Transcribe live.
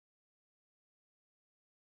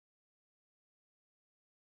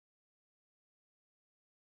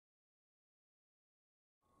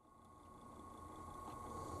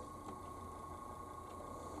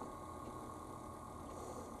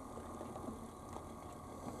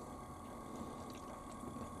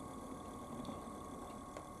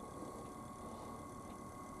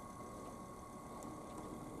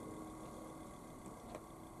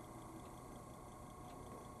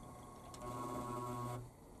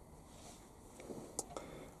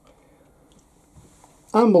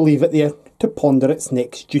and we'll leave it there to ponder its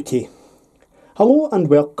next duty. Hello and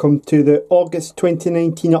welcome to the August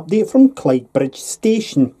 2019 update from Clydebridge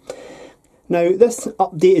Station. Now this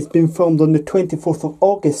update has been filmed on the 24th of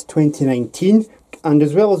August 2019, and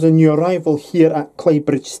as well as a new arrival here at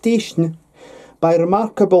Clydebridge Station, by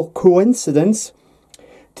remarkable coincidence,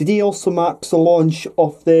 today also marks the launch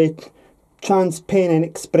of the Pennine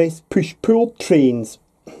Express push-pull trains.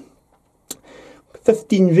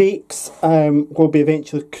 15 rakes will be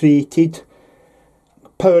eventually created,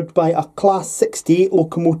 powered by a Class 68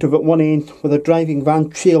 locomotive at one end with a driving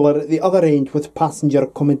van trailer at the other end with passenger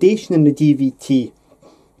accommodation in the DVT.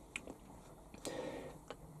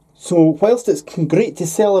 So whilst it's great to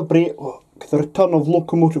celebrate the return of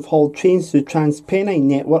locomotive hauled trains to the Trans-Pennine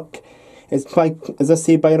network, it's by, as I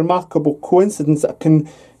say, by remarkable coincidence that I can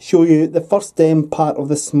show you the first part of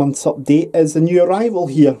this month's update is a new arrival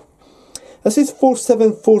here. This is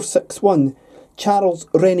 47461 Charles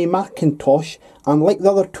Rennie Mackintosh, and like the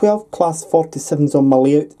other 12 Class 47s on my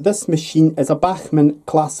layout, this machine is a Bachmann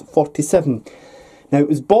Class 47. Now it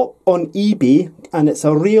was bought on eBay and it's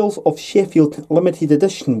a Rails of Sheffield limited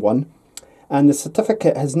edition one, and the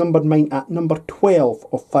certificate has numbered mine at number 12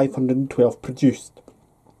 of 512 produced.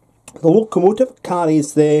 The locomotive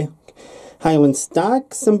carries the Highland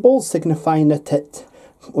Stag symbol, signifying that it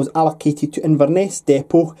was allocated to Inverness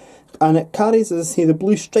Depot, and it carries, as I say, the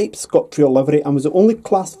blue striped ScotRail livery, and was the only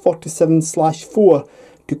Class 47/4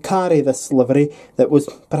 to carry this livery that was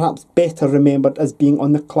perhaps better remembered as being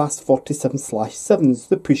on the Class 47/7s,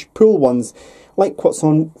 the push-pull ones, like what's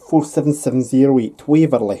on 47708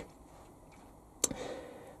 Waverley.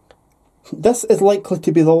 This is likely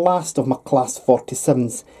to be the last of my Class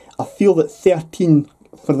 47s. I feel that 13,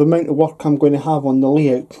 for the amount of work I'm going to have on the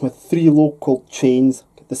layout, with 3 local trains,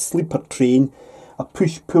 the sleeper train, a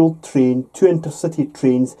push-pull train, 2 intercity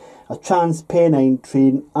trains, a Trans-Pennine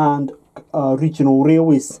train, and a regional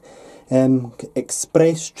railways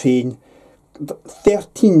express train.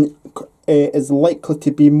 13 is likely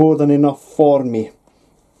to be more than enough for me.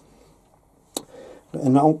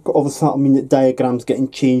 And obviously that'll mean that diagrams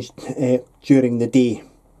getting changed during the day.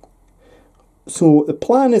 So the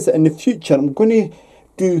plan is that in the future I'm going to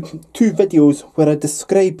do 2 videos where I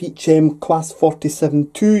describe each Class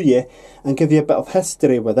 47 to you and give you a bit of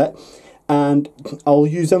history with it, and I'll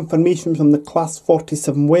use information from the Class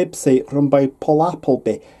 47 website run by Paul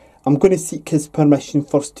Appleby. I'm going to seek his permission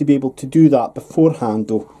first to be able to do that beforehand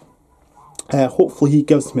though. Hopefully he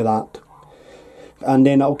gives me that, and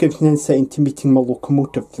then I'll give you an insight into meeting my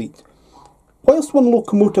locomotive fleet. Whilst one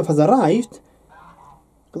locomotive has arrived,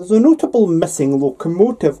 there's a notable missing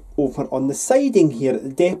locomotive over on the siding here at the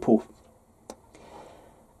depot.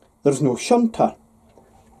 There's no shunter.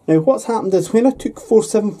 Now what's happened is when I took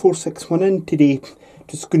 47461 in today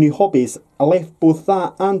to Scooney Hobbies, I left both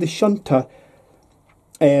that and the shunter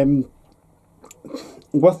with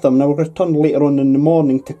them. And I'll return later on in the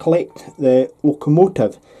morning to collect the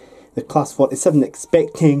locomotive, the Class 47,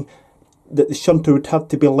 expecting that the shunter would have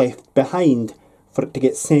to be left behind for it to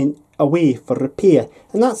get sent away for repair,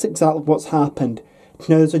 and that's exactly what's happened.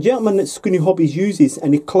 Now there's a gentleman that Scooney Hobbies uses,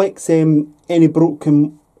 and he collects any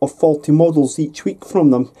broken or faulty models each week from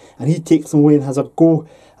them, and he takes them away and has a go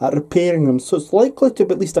at repairing them. So it's likely to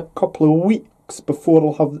be at least a couple of weeks before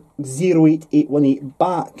I'll have 08818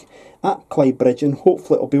 back at Clydebridge, and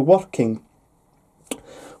hopefully it'll be working.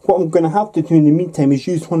 What I'm going to have to do in the meantime is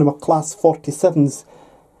use one of my Class 47s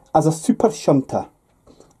as a super shunter.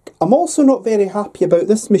 I'm also not very happy about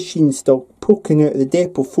this machine still poking out of the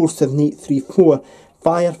depot, 47834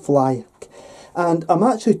 Firefly, and I'm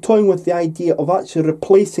actually toying with the idea of actually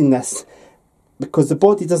replacing this, because the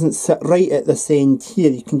body doesn't sit right at this end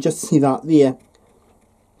here. You can just see that there.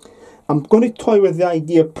 I'm going to toy with the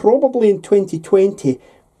idea, probably in 2020,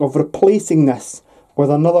 of replacing this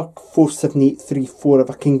with another 47834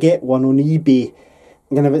 if I can get one on eBay.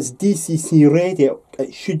 And if it's DCC ready,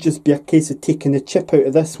 it should just be a case of taking the chip out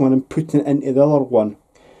of this one and putting it into the other one.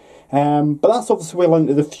 But that's obviously well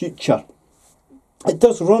into the future. It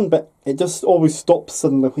does run, but it just always stops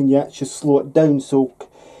suddenly when you actually slow it down, so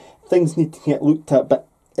things need to get looked at, but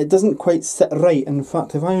it doesn't quite sit right. In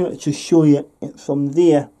fact, if I actually show you it from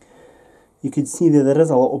there, you can see that there is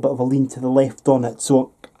a little bit of a lean to the left on it,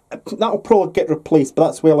 so that'll probably get replaced, but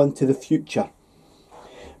that's well into the future.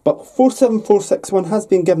 But 47461 has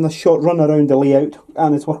been given a short run around the layout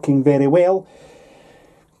and is working very well.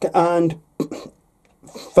 And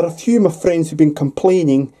for a few of my friends who've been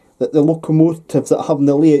complaining that the locomotives that I have in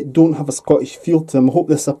the layout don't have a Scottish feel to them, I hope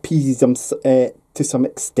this appeases them to some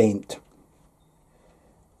extent.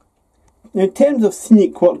 Now in terms of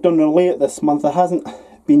scenic work done on the layout this month, there hasn't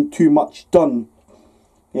been too much done.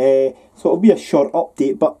 So it'll be a short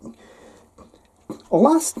update, but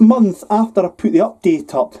last month after I put the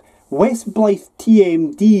update up, West Blythe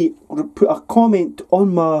TMD put a comment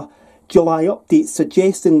on my July update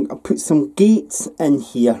suggesting I put some gates in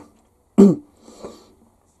here.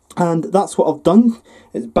 And that's what I've done.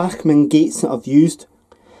 It's Bachmann gates that I've used,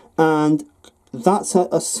 and that's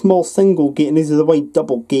a small single gate, and these are the wide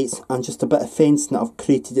double gates, and just a bit of fencing that I've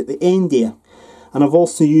created at the end here. And I've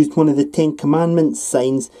also used one of the 10 Commandments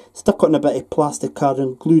signs, stuck it in a bit of plastic card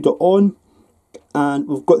and glued it on, and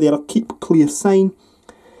we've got there a keep clear sign.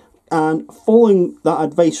 And following that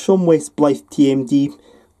advice from West Blythe TMD,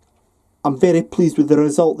 I'm very pleased with the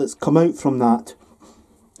result that's come out from that.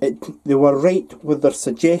 They were right with their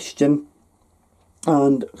suggestion,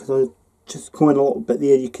 and I'll just go in a little bit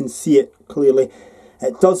there, you can see it clearly.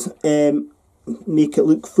 It does make it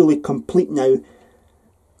look fully complete now.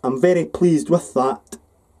 I'm very pleased with that.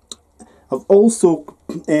 I've also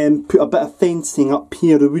put a bit of fencing up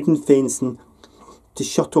here, the wooden fencing, to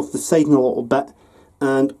shut off the siding a little bit,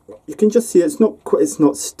 and you can just see it's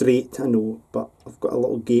not straight, I know, but I've got a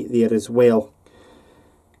little gate there as well.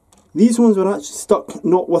 These ones were actually stuck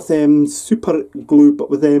not with super glue, but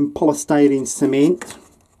with polystyrene cement,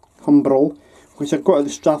 Humbrol, which I got at the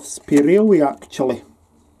Strathspey Railway actually.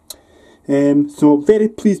 So very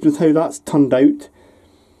pleased with how that's turned out.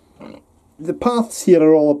 The paths here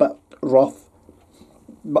are all a bit rough,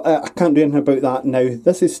 but I can't do anything about that now.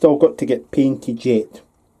 This has still got to get painted yet.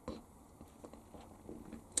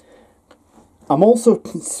 I'm also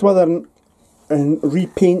swithering and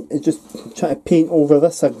repaint, just trying to paint over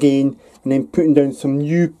this again, and then putting down some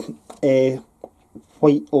new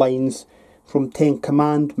white lines from 10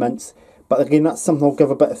 Commandments. But again, that's something I'll give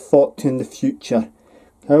a bit of thought to in the future.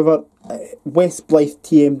 However, West Blythe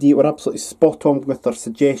TMD were absolutely spot on with their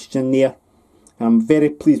suggestion there. I'm very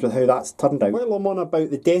pleased with how that's turned out. While I'm on about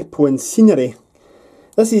the depot and scenery,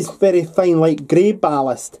 this is very fine light grey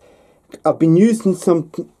ballast. I've been using some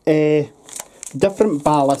different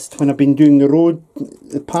ballast when I've been doing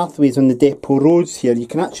the pathways on the depot roads here. You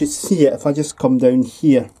can actually see it if I just come down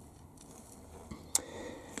here.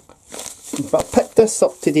 But I picked this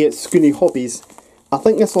up today at Scooney Hobbies. I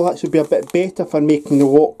think this will actually be a bit better for making the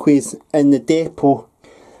walkways in the depot.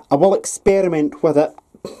 I will experiment with it,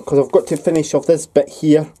 because I've got to finish off this bit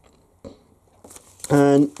here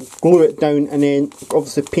and glue it down, and then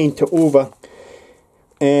obviously paint it over.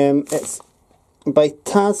 It's by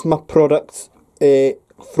Tasma Products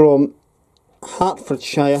from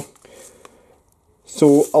Hertfordshire,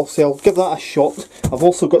 so I'll give that a shot. I've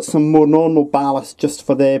also got some more normal ballast just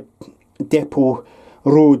for the depot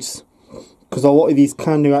roads, because a lot of these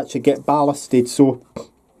can now actually get ballasted, so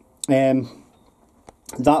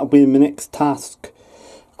that'll be my next task.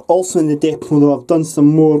 Also in the depot though, I've done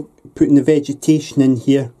some more putting the vegetation in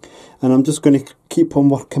here, and I'm just going to keep on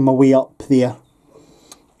working my way up there,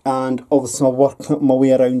 and obviously I'll work my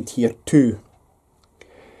way around here too.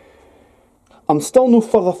 I'm still no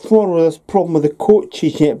further forward with this problem with the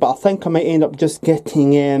coaches yet, but I think I might end up just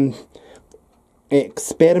getting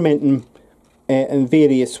experimenting in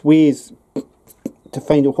various ways to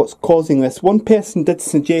find out what's causing this. One person did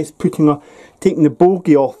suggest taking the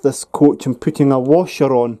bogie off this coach and putting a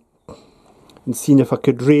washer on and seeing if I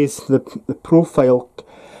could raise the profile.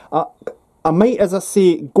 I might, as I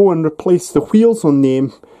say, go and replace the wheels on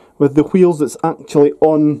them with the wheels that's actually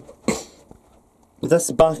on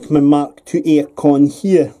this Bachmann Mark II aircon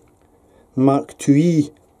here, Mark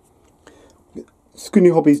IIe.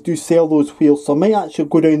 Scooney Hobbies do sell those wheels, so I might actually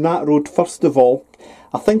go down that road first of all.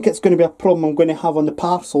 I think it's going to be a problem I'm going to have on the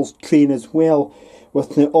parcels train as well,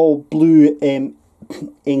 with the all blue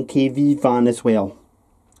NKV van as well.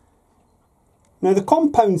 Now the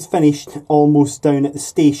compound's finished almost down at the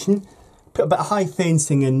station. Put a bit of high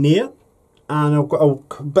fencing in there, and I've got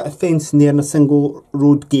a bit of fencing there and a single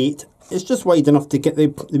road gate. It's just wide enough to get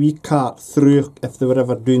the wee cart through if they were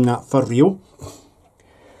ever doing that for real.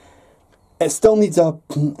 It still needs a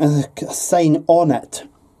sign on it.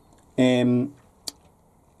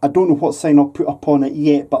 I don't know what sign I'll put up on it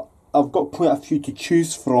yet, but I've got quite a few to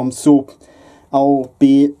choose from, so I'll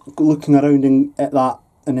be looking around at that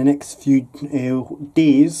in the next few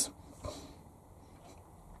days.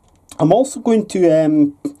 I'm also going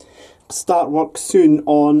to start work soon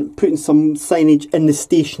on putting some signage in the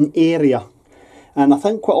station area, and I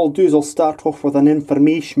think what I'll do is I'll start off with an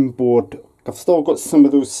information board. I've still got some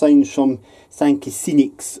of those signs from Sankey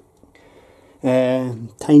Scenic's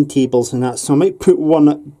timetables and that, so I might put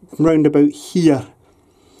one round about here.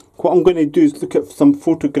 What I'm going to do is look at some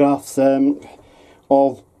photographs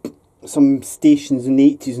of some stations in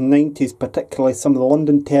the 80s and 90s, particularly some of the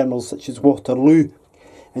London terminals such as Waterloo,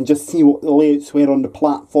 and just see what the layouts were on the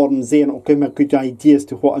platforms there, and it'll give me a good idea as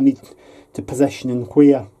to what I need to position and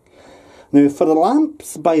where. Now for the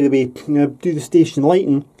lamps, by the way, do the station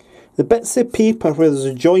lighting, the bits of paper where there's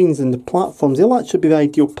the joins in the platforms, they'll actually be the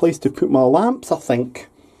ideal place to put my lamps, I think.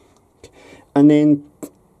 And then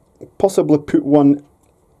possibly put one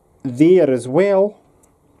there as well.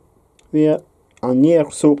 There and there.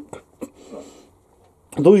 So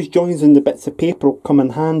those joins in the bits of paper will come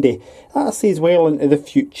in handy. That says well into the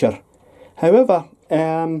future. However,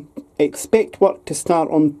 expect work to start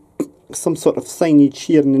on some sort of signage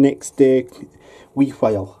here in the next wee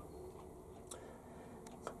while.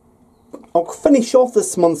 I'll finish off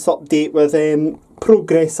this month's update with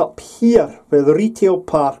progress up here where the retail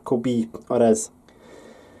park will be, or is.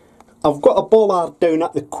 I've got a bollard down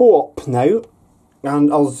at the Co-op now,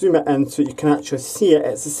 and I'll zoom it in so you can actually see it.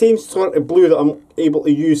 It's the same sort of blue that I'm able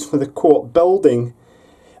to use for the Co-op building,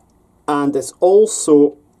 and it's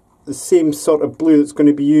also the same sort of blue that's going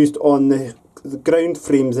to be used on the ground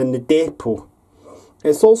frames in the depot.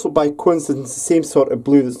 It's also by coincidence the same sort of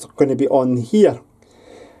blue that's going to be on here.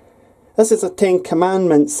 This is a 10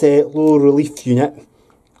 Commandments low relief unit,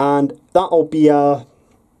 and that'll be a,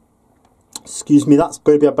 that's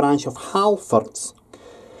going to be a branch of Halford's.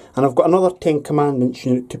 And I've got another 10 Commandments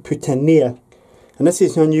unit to put in there. And this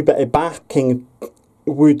is a new bit of backing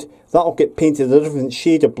wood. That'll get painted a different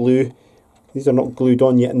shade of blue. These are not glued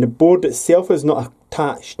on yet. And the board itself is not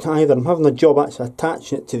attached either. I'm having a job actually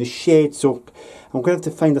attaching it to the shed, so I'm going to have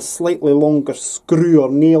to find a slightly longer screw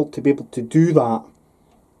or nail to be able to do that.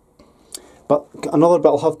 But another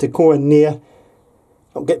bit will have to go in there.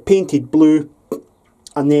 It'll get painted blue,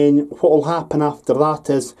 and then what will happen after that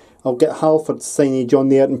is I'll get Halford's signage on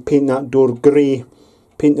there and paint that door grey,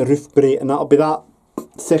 paint the roof grey, and that'll be that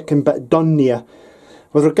second bit done there.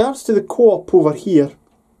 With regards to the Co-op over here,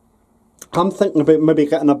 I'm thinking about maybe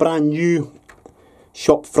getting a brand new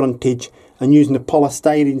shop frontage and using the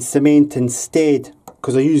polystyrene cement instead,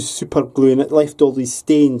 because I used super glue and it left all these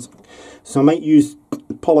stains. So I might use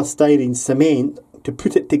the polystyrene cement to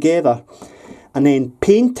put it together and then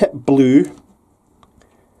paint it blue,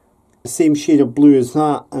 the same shade of blue as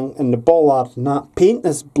that, and the bollard and that. Paint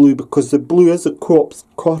this blue because the blue is the Co-op's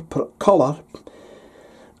corporate colour,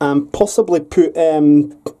 and possibly put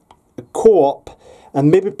a Co-op and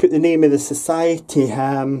maybe put the name of the society.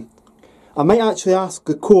 I might actually ask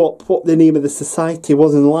the Co-op what the name of the society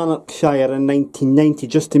was in Lanarkshire in 1990,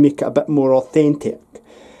 just to make it a bit more authentic.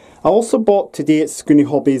 I also bought today at Scooney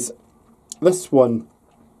Hobbies this one,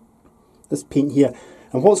 this paint here,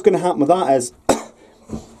 and what's going to happen with that is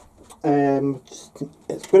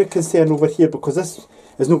it's going to concern over here, because this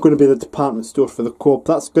is not going to be the department store for the Co-op,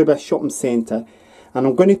 that's going to be a shopping centre, and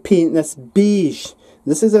I'm going to paint this beige.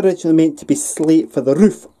 This is originally meant to be slate for the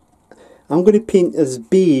roof. I'm going to paint this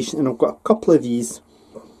beige, and I've got a couple of these,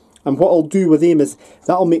 and what I'll do with them is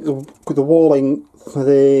that'll make the walling for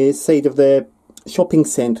the side of the shopping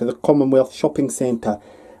centre, the Commonwealth Shopping Centre.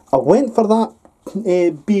 I went for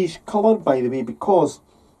that beige colour, by the way, because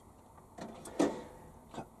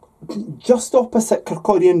just opposite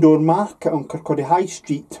Kirkcaldy Indoor Market on Kirkcaldy High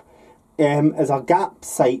Street is a Gap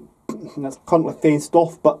site, and it's currently fenced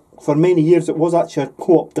off, but for many years it was actually a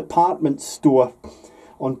Co-op department store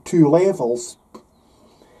on 2 levels.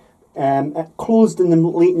 It closed in the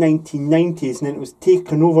late 1990s, and then it was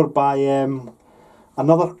taken over by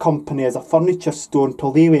another company as a furniture store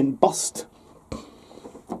until they went bust.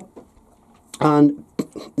 And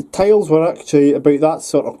the tiles were actually about that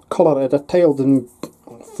sort of colour. It had a tiled in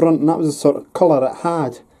front, and that was the sort of colour it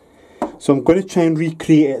had. So I'm going to try and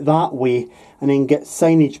recreate it that way, and then get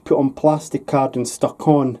signage put on plastic card and stuck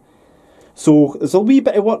on. So there's a wee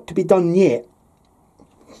bit of work to be done yet.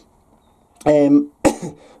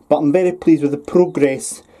 But I'm very pleased with the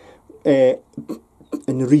progress in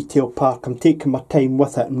the retail park. I'm taking my time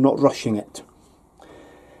with it, I'm not rushing it.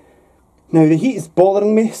 Now the heat is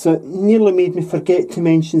bothering me, so it nearly made me forget to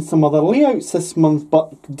mention some other layouts this month,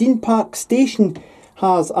 but Dean Park Station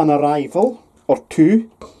has an arrival, or 2.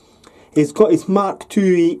 He's got his Mark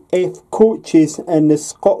II F coaches in the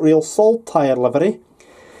ScotRail Saltire livery,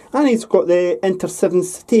 and he's got the Inter7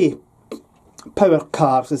 City power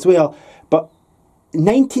cars as well. But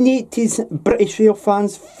 1980s British Rail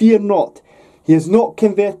fans, fear not, he is not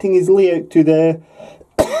converting his layout to the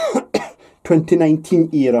 2019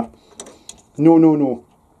 era. No, no, no.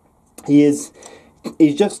 He's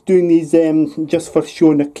just doing these just for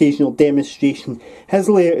show and occasional demonstration. His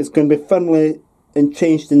layout is going to be firmly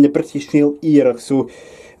entrenched in the British Rail era, so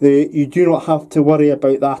you do not have to worry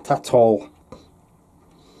about that at all.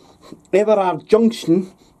 Everard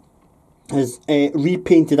Junction has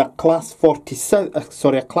repainted a class 47,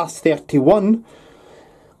 a class 31.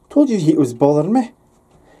 Told you it was bothering me.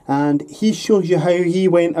 And he shows you how he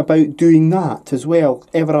went about doing that as well.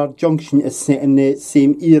 Everard Junction is set in the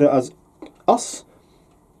same era as us.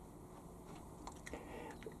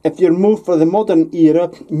 If you're more for the modern era,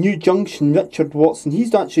 New Junction, Richard Watson,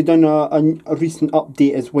 he's actually done a recent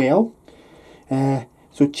update as well.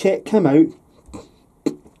 So check him out.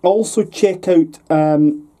 Also check out a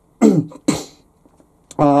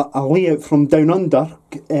layout from Down Under.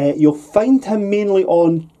 You'll find him mainly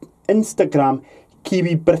on Instagram,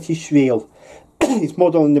 Kiwi British Rail. He's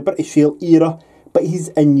modelling the British Rail era, but he's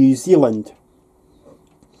in New Zealand.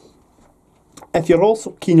 If you're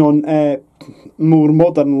also keen on more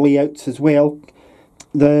modern layouts as well,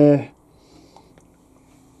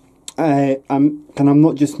 I'm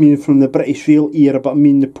not just meaning from the British Rail era, but I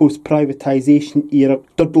mean the post-privatisation era,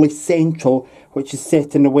 Dudley Central, which is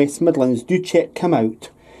set in the West Midlands. Do check him out.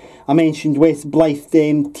 I mentioned West Blythe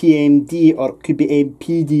then, TMD, or it could be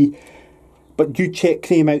MPD, but do check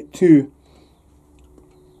them out too.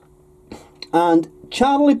 And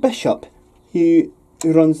Charlie Bishop, who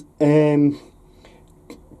runs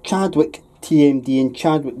Chadwick TMD in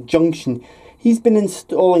Chadwick Junction, he's been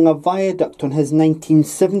installing a viaduct on his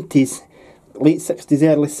 1970s, late 60s,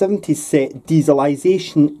 early 70s set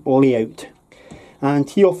dieselisation layout. And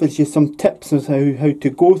he offers you some tips on how to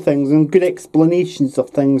go things and good explanations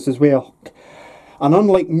of things as well. And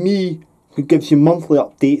unlike me, who gives you monthly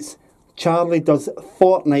updates, Charlie does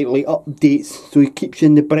fortnightly updates, so he keeps you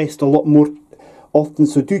in the breast a lot more often.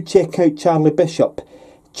 So do check out Charlie Bishop,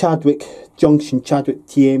 Chadwick Junction, Chadwick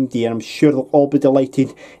TMD, and I'm sure they'll all be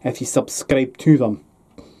delighted if you subscribe to them.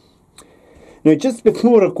 Now, just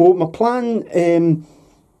before I go, my plan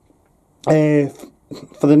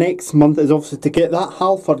for the next month is obviously to get that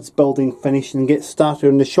Halfords building finished and get started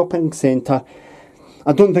on the shopping centre.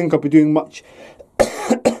 I don't think I'll be doing much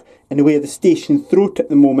in the way of the station throat at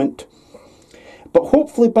the moment, but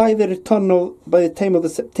hopefully by the time of the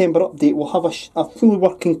September update, we'll have a fully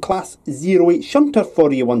working class 08 shunter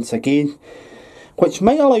for you once again, which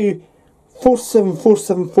might allow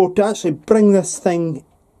 47474 to actually bring this thing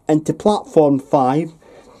into platform 5,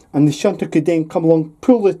 and the shunter could then come along,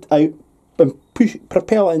 pull it out and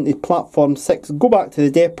propel it into platform 6, go back to the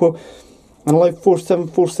depot and allow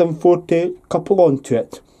 47474 to couple onto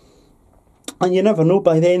it. And you never know,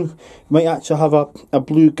 by then you might actually have a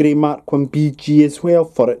blue-grey Mark 1 BG as well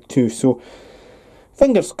for it too, so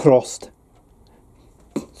fingers crossed.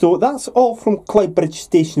 So that's all from Clydebridge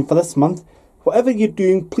Station for this month. Whatever you're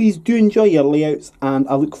doing, please do enjoy your layouts, and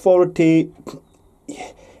I look forward to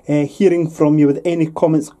hearing from you with any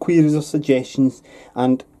comments, queries or suggestions,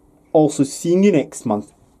 and also seeing you next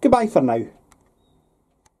month. Goodbye for now.